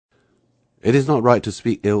It is not right to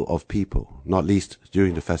speak ill of people, not least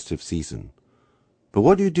during the festive season. But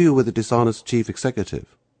what do you do with a dishonest chief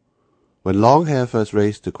executive? When long hair first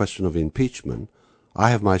raised the question of impeachment, I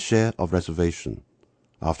have my share of reservation.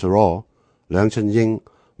 After all, Leung Chen-ying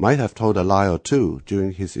might have told a lie or two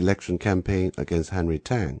during his election campaign against Henry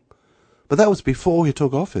Tang, but that was before he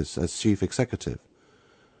took office as chief executive.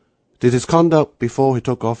 Did his conduct before he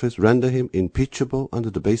took office render him impeachable under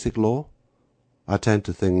the Basic Law? I tend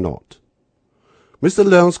to think not. Mr.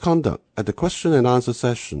 Leung's conduct at the question and answer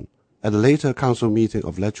session at a later council meeting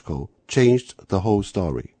of LegCo changed the whole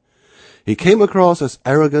story. He came across as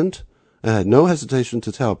arrogant and had no hesitation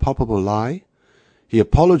to tell a palpable lie. He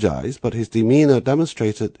apologized, but his demeanor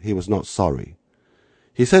demonstrated he was not sorry.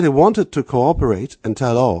 He said he wanted to cooperate and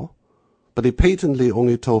tell all, but he patently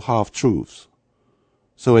only told half-truths.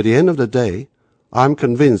 So at the end of the day, I am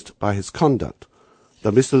convinced by his conduct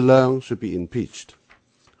that Mr. Leung should be impeached.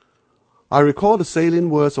 I recall the salient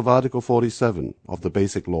words of Article 47 of the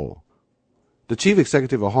Basic Law. The Chief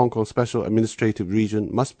Executive of Hong Kong Special Administrative Region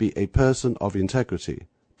must be a person of integrity,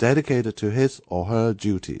 dedicated to his or her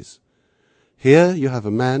duties. Here you have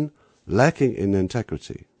a man lacking in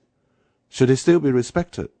integrity. Should he still be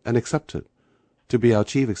respected and accepted to be our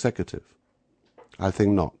Chief Executive? I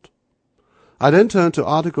think not. I then turn to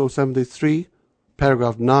Article 73,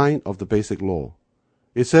 Paragraph 9 of the Basic Law.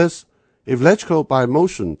 It says, if LegCo by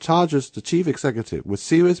motion charges the Chief Executive with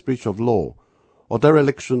serious breach of law or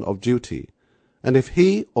dereliction of duty, and if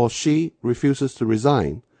he or she refuses to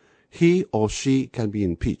resign, he or she can be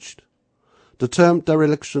impeached. The term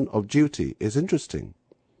dereliction of duty is interesting.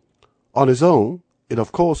 On its own, it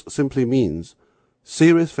of course simply means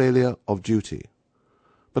serious failure of duty.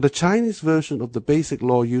 But the Chinese version of the Basic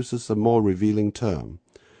Law uses a more revealing term.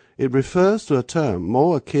 It refers to a term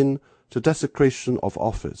more akin to desecration of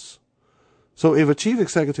office. So if a chief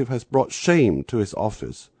executive has brought shame to his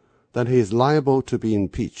office, then he is liable to be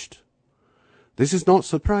impeached. This is not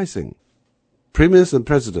surprising. Premiers and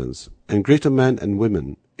presidents and greater men and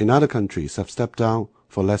women in other countries have stepped down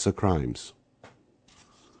for lesser crimes.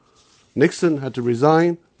 Nixon had to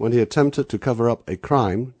resign when he attempted to cover up a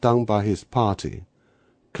crime done by his party.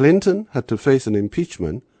 Clinton had to face an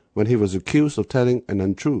impeachment when he was accused of telling an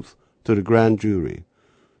untruth to the grand jury.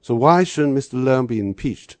 So why shouldn't Mr. Leung be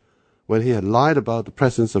impeached when he had lied about the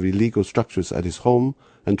presence of illegal structures at his home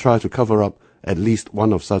and tried to cover up at least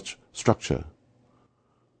one of such structure?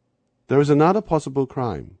 There is another possible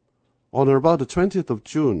crime. On or about the 20th of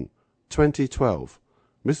June 2012,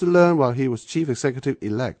 Mr. Leung, while he was Chief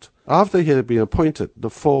Executive-elect, after he had been appointed the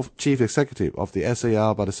fourth Chief Executive of the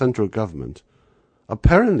SAR by the central government,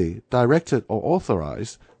 apparently directed or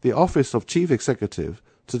authorized the Office of Chief Executive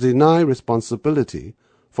to deny responsibility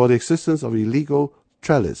for the existence of illegal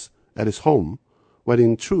trellis at his home, when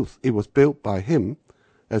in truth it was built by him,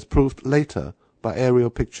 as proved later by aerial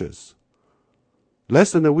pictures.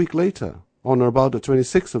 Less than a week later, on or about the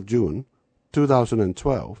 26th of June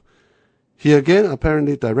 2012, he again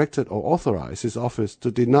apparently directed or authorized his office to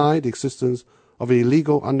deny the existence of an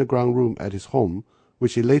illegal underground room at his home,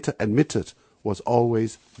 which he later admitted was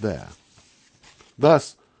always there.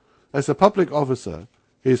 Thus, as a public officer,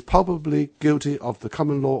 he is palpably guilty of the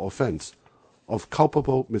common law offense of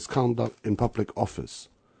culpable misconduct in public office.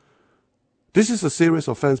 This is a serious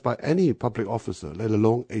offense by any public officer, let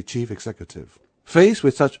alone a chief executive. Faced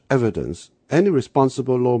with such evidence, any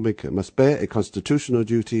responsible lawmaker must bear a constitutional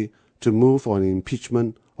duty to move for an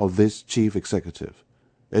impeachment of this chief executive.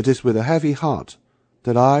 It is with a heavy heart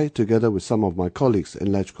that I, together with some of my colleagues in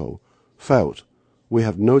LegCo, felt we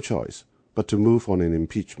have no choice but to move on an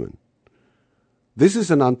impeachment. This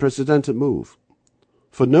is an unprecedented move,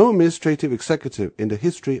 for no administrative executive in the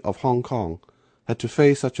history of Hong Kong had to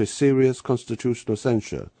face such a serious constitutional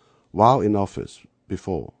censure while in office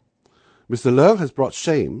before. Mr. Leung has brought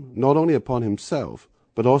shame not only upon himself,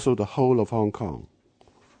 but also the whole of Hong Kong.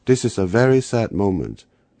 This is a very sad moment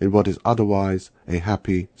in what is otherwise a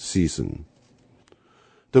happy season.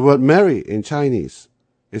 The word merry in Chinese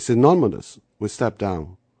is synonymous with step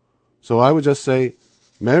down. So I would just say,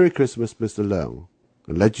 Merry Christmas, Mr. Leung,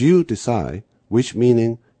 and let you decide which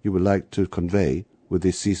meaning you would like to convey with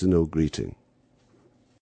this seasonal greeting.